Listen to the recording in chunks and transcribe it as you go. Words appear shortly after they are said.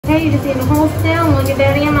okay? You just need to hold still and look at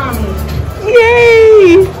Daddy and Mommy.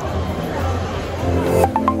 Yay!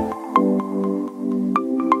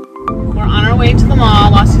 We're on our way to the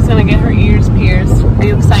mall. Lossie's gonna get her ears pierced. Are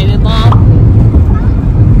you excited, Law?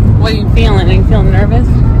 What are you feeling? Are you feeling nervous?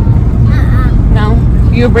 No?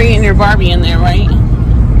 You were bringing your Barbie in there, right?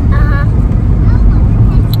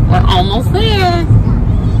 We're almost there.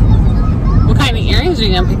 What kind of earrings are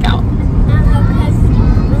you gonna pick out? Because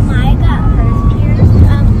when I got her ears,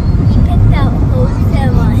 he picked out Frozen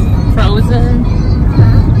ones. Frozen?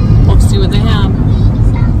 Let's see what they have.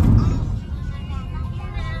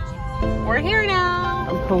 We're here now.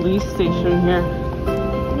 A police station here.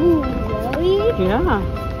 Ooh, really? Yeah.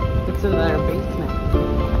 It's in their basement.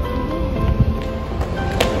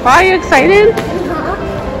 Wow, are you excited?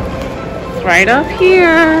 It's right up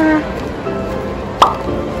here.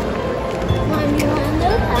 Mom, you want to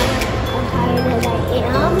know how tired I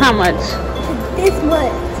am? How much? This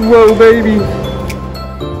much. Whoa, baby.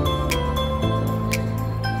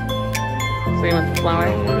 So you want the flower?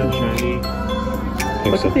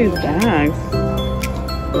 Look at these bags.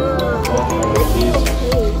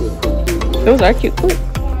 Those are cute. Ooh.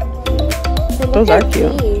 Those are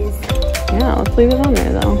cute. Yeah, let's leave it on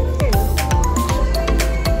there though.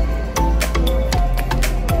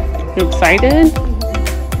 You excited?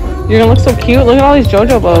 You're gonna look so cute. Look at all these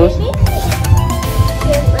JoJo bows.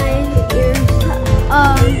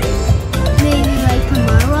 Maybe like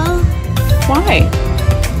tomorrow. Why?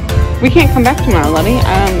 We can't come back tomorrow, Letty.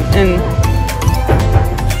 And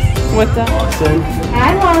what's that?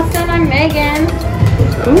 Hi, Lawson. I'm Megan.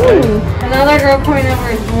 Ooh. Another girl coming over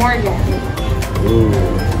is Morgan. Ooh.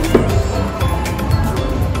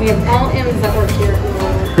 We have all M's that work here at the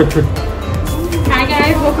moment. Hi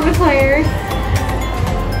guys, welcome to Claire's.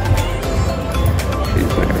 She's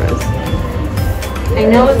nervous. I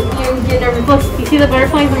know you get nervous. Look, you see the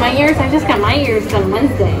butterflies in my ears? I just got my ears done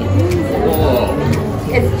Wednesday. Whoa.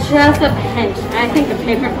 It's just a pinch. I think a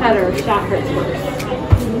paper cut or a shot hurts worse.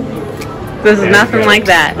 This is nothing like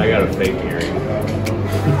that. I got a fake earring.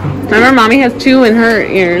 Remember, Mommy has 2 in her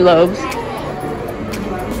earlobes.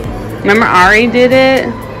 Remember, Ari did it?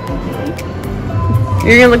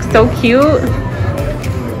 You're gonna look so cute.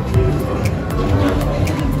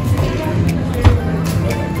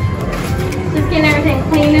 Just getting everything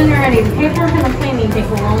cleaned and ready. The paperwork and the cleaning take a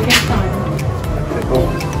long time.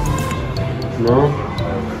 No?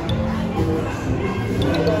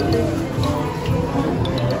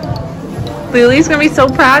 Lily's gonna be so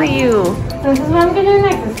proud of you. So this is what I'm going to do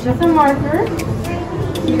next. It's just a marker.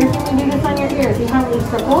 You're going to do this on your ear. See how these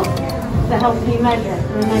circles? That helps me measure.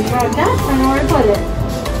 And when I grab that, I know where to put it.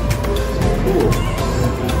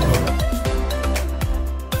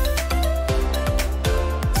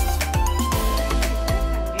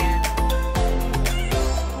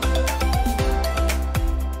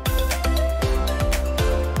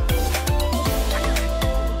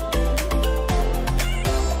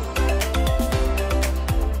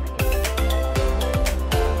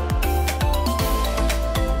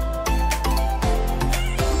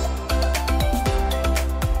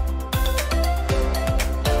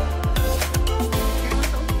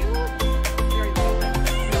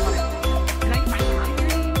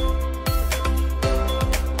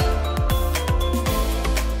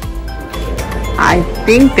 I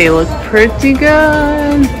think they look pretty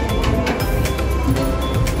good.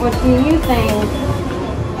 What do you think?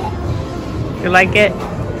 You like it?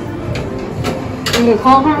 I'm going to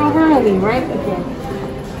call her over and we'll be right with you.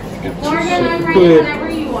 Morgan, I'm ready whenever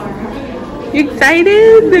you are. You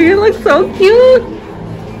excited? They look so cute.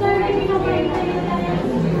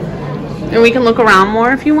 And we can look around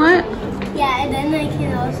more if you want. Yeah, and then I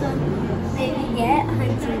can also maybe get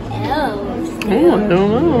something else. Oh, I don't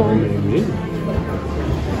know.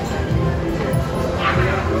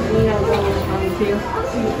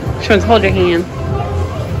 She wants to hold your hand.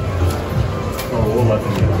 Oh, we'll let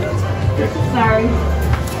them know. Sorry.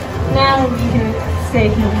 Now you can stay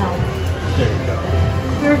if you help. There you go.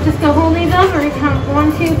 You're just to hold these up or count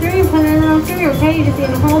 1, 2, 3, put it on through, okay? You just need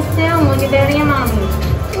to hold still and look at Daddy and Mommy.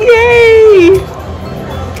 Yay!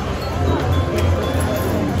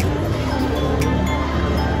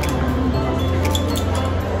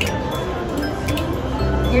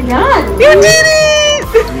 You're done. You did it!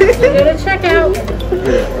 Go to checkout.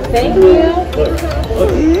 Thank you.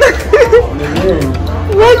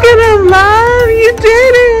 Look at them, Mom! You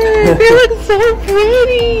did it! They look so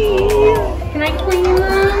pretty! Can I clean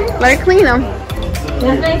them? Let her clean them.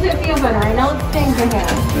 This makes it feel better. I know it stings in here.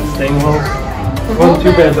 This thing will. Wasn't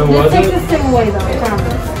too bad though, was This takes it? the sting away though, I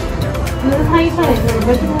promise. This is how you put it. You're going to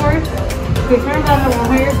push it forward. You turn it down and we'll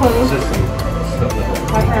hold your clothes.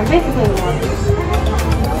 Basically more.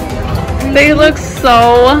 They look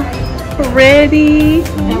so pretty.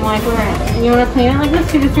 And like we're, you want to clean it like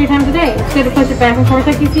this 2 to 3 times a day. It's good to push it back and forth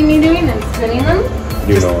like you see me doing and spinning them.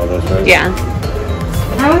 You know all this, right? Yeah.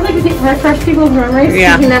 I always like to refresh people's memories.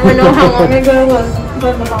 Yeah. You never know how long ago was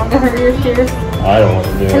the mom to her your shears. I don't want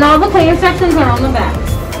to do it. And all the play instructions are on the back.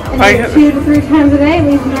 And do it 2 to 3 times a day, at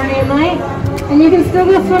least morning and night. And you can still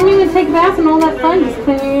go swimming and take baths and all that fun. Just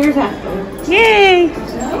clean your ears after. Yay!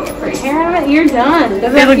 Great hair out of it. You're done.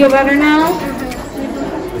 Does that feel better now?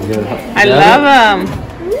 I love them.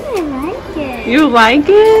 I like it. You like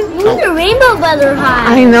it? These are rainbow butterflies.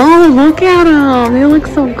 I know. Look at them. They look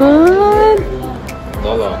so good.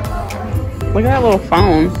 Look at that little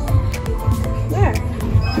phone. Where?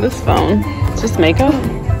 This phone. It's just makeup.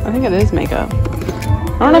 I think it is makeup.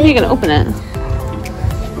 I don't know if you can open it.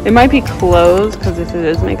 It might be closed because if it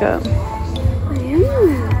is makeup.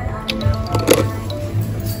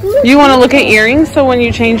 You want to look at earrings, so when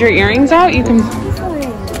you change your earrings out, you can.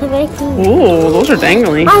 Ooh, those are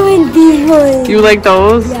dangly. I like these ones. You like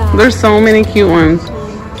those? Yeah. There's so many cute ones.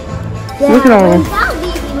 Yeah, Look at all of them.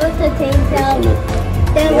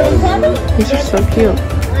 These are so cute.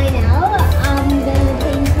 I know. The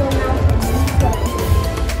things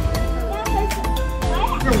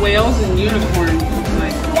For whales and unicorns.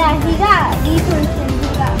 Nice. Yeah, he got these ones and he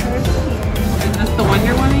got hers here. Is this the one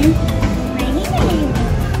you're wanting? Maybe.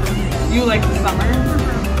 You like the summer?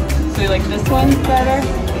 So you like this one better?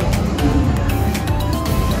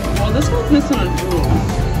 Well, this one's missing a jewel.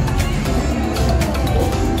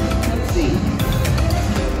 Let's see.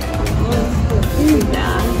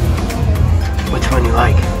 Yeah. Which one you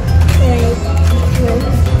like?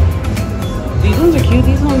 These ones are cute.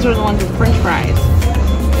 These ones are the ones with French fries.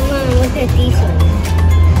 Look at these ones.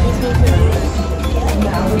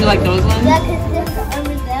 You like those ones? Yeah, because this is an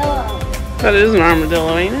armadillo. That is an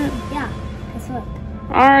armadillo, ain't it? Yeah, guess what?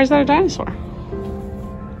 Or is that a dinosaur?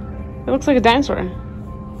 It looks like a dinosaur.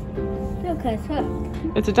 Look, guess what?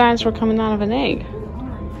 It's a dinosaur coming out of an egg.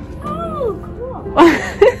 Oh, cool.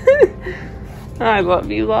 I love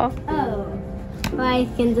you, love. Oh. Well, I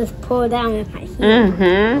can just pull down with my heel.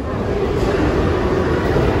 Mm-hmm.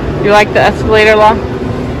 You like the escalator, Law?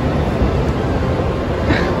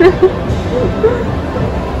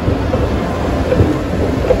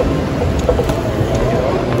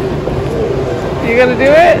 You gonna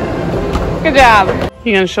do it? Good job.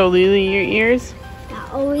 You gonna show Lily your ears?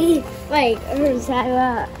 Not always, like, her side,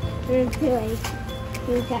 her like,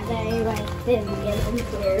 you gotta, like, didn't get them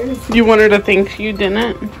clears. You want her to think you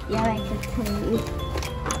didn't? Yeah, like a tiny.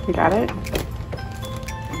 You got it?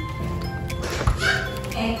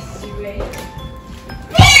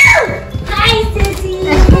 Hi, Sissy.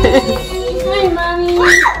 Hi, Mommy.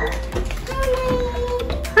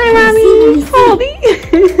 Hi, Mommy. Holdy.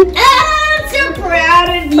 I'm so proud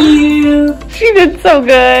of you. She did so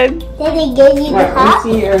good. Did they give you the hot?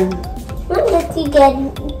 see here. What did you get?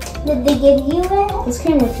 Did they give you it? This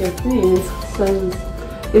came with your thing. It says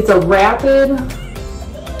it's a rapid.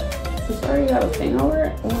 It's already got a thing over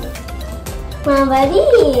it. Somebody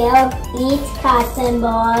eats cotton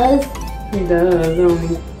balls. He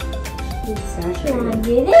does. It's saturated.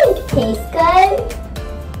 Do they taste good?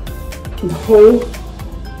 No.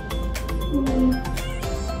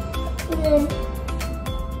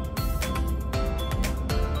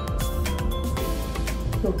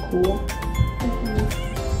 So cool.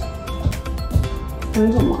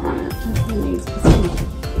 There's a lot on it. It needs to see.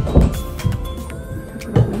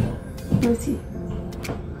 Let me see.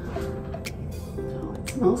 Oh, it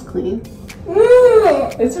smells clean.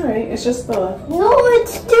 It's alright. It's just the. No,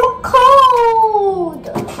 it's too cold.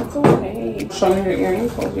 It's okay. Show me your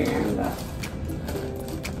earrings. Hold your earrings up.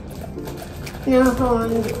 No, hold on.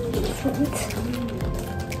 These ones.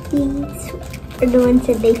 These are the ones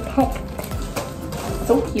that they picked.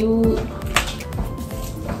 So cute.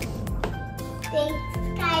 Thanks,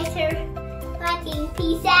 guys, for watching.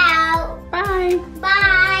 Peace out. Bye. Bye.